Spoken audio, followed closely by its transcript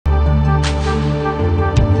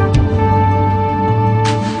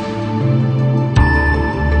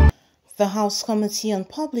The House Committee on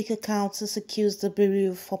Public Accounts has accused the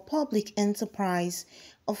Bureau for Public Enterprise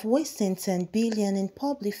of wasting 10 billion in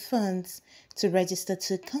public funds to register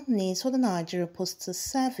 2 companies for the Nigeria Postal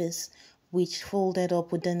Service, which folded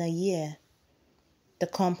up within a year. The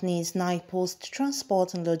companies N10bn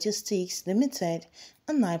Transport and Logistics Limited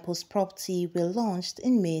and N10bn Property were launched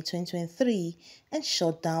in May 2023 and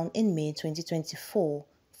shut down in May 2024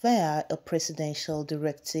 via a presidential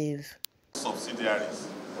directive. Subsidiaries.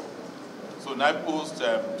 So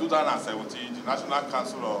N10bn 2017, the National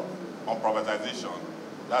Council on Privatization,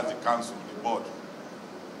 that's the council, the board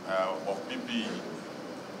of BPE,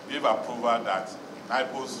 gave approval that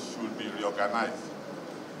N10bn should be reorganized.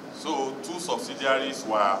 So 2 subsidiaries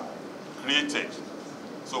were created.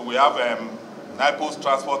 So we have N10bn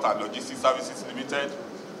Transport and Logistics Services Limited,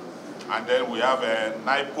 and then we have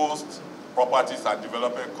N10bn Properties and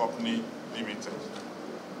Development Company Limited.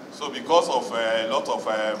 So because of a lot of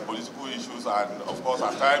political issues and of course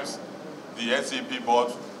at times the NCP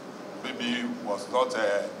board maybe was not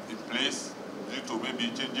in place due to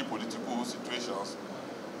maybe changing political situations.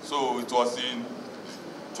 So it was in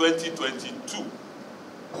 2022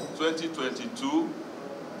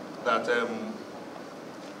 that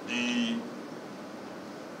the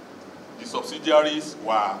subsidiaries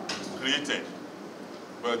were created.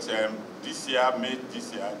 But this year,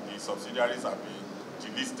 the subsidiaries have been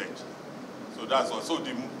delisted. So that's what. So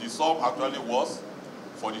the sum actually was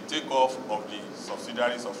for the takeoff of the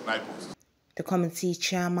subsidiaries of N10bn. The committee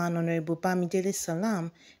chairman, Honorable Bamidele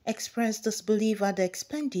Salam, expressed disbelief at the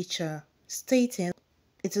expenditure, stating,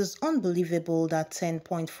 "It is unbelievable that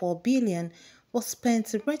 10.4 billion was spent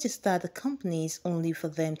to register the companies only for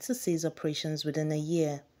them to cease operations within a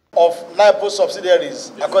year." Of N10bn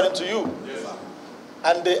subsidiaries, yes, according to you? Yes, sir.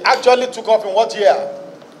 And they actually took off in what year?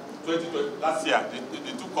 2020, last year.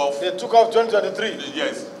 They took off. They took off 2023?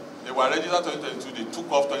 Yes. They were registered 2022, they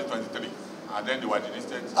took off 2023. And then they were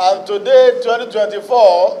delisted. And today,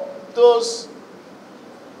 2024, those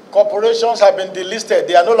corporations have been delisted.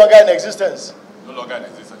 They are no longer in existence. No longer in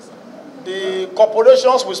existence, sir. The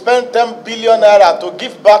corporations we spent 10 billion naira to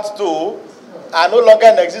give birth to are no longer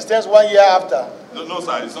in existence 1 year after. No,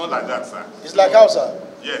 sir, it's not like that, sir. It's like how, sir?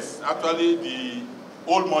 Yes, actually the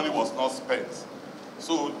old money was not spent.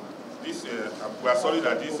 So this, we are sorry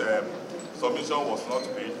that this submission was not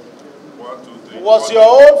paid. 1, 2, 3. Was your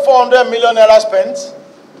own 400 million naira spent?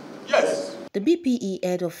 Yes. The BPE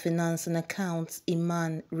head of finance and accounts,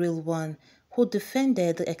 Iman Rilwan, who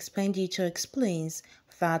defended the expenditure, explains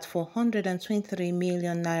that 423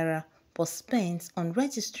 million naira was spent on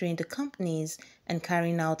registering the companies and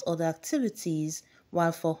carrying out other activities,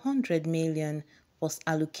 while 400 million was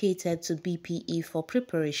allocated to BPE for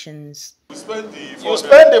preparations. We spent the you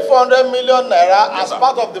spent the 400 million naira, yes, as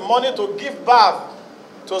part of the money to give birth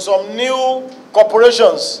to some new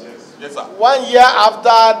corporations. Yes, yes, sir. 1 year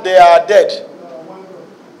after they are dead.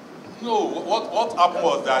 No, what happened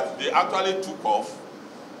was that they actually took off,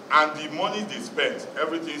 and the money they spent,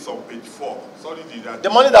 everything is on page 4. Sorry, the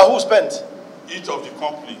money that who spent? Each of the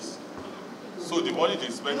companies. So the money they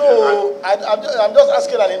spent. No, I'm just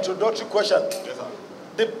asking an introductory question. Yes, sir.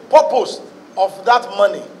 The purpose of that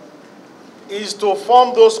money is to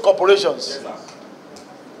form those corporations. Yes,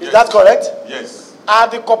 sir. Is that correct? Yes. Are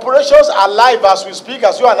the corporations alive as we speak,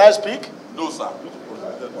 as you and I speak? No, sir.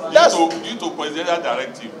 Due to presidential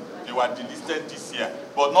directive, they were delisted this year,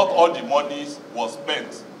 but not all the monies was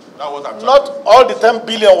spent. That was not all the 10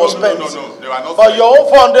 billion was spent. No, they were not. But spent. Your own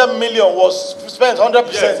 400 million was spent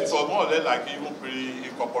 100%. Yes, it was more or less like even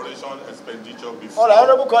pre-incorporation expenditure before. All right,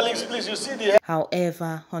 honorable colleagues, please, you see the.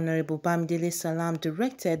 However, Honorable Bamidele Salam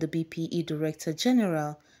directed the BPE Director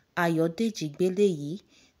General, Ayodeji Gbeleyi,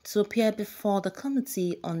 to appear before the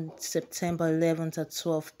committee on September 11th at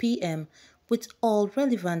 12 p.m. with all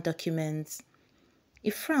relevant documents.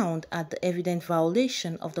 He frowned at the evident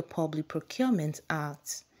violation of the Public Procurement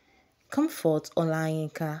Act. Comfort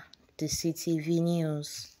Olayinka, the CTV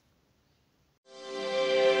News.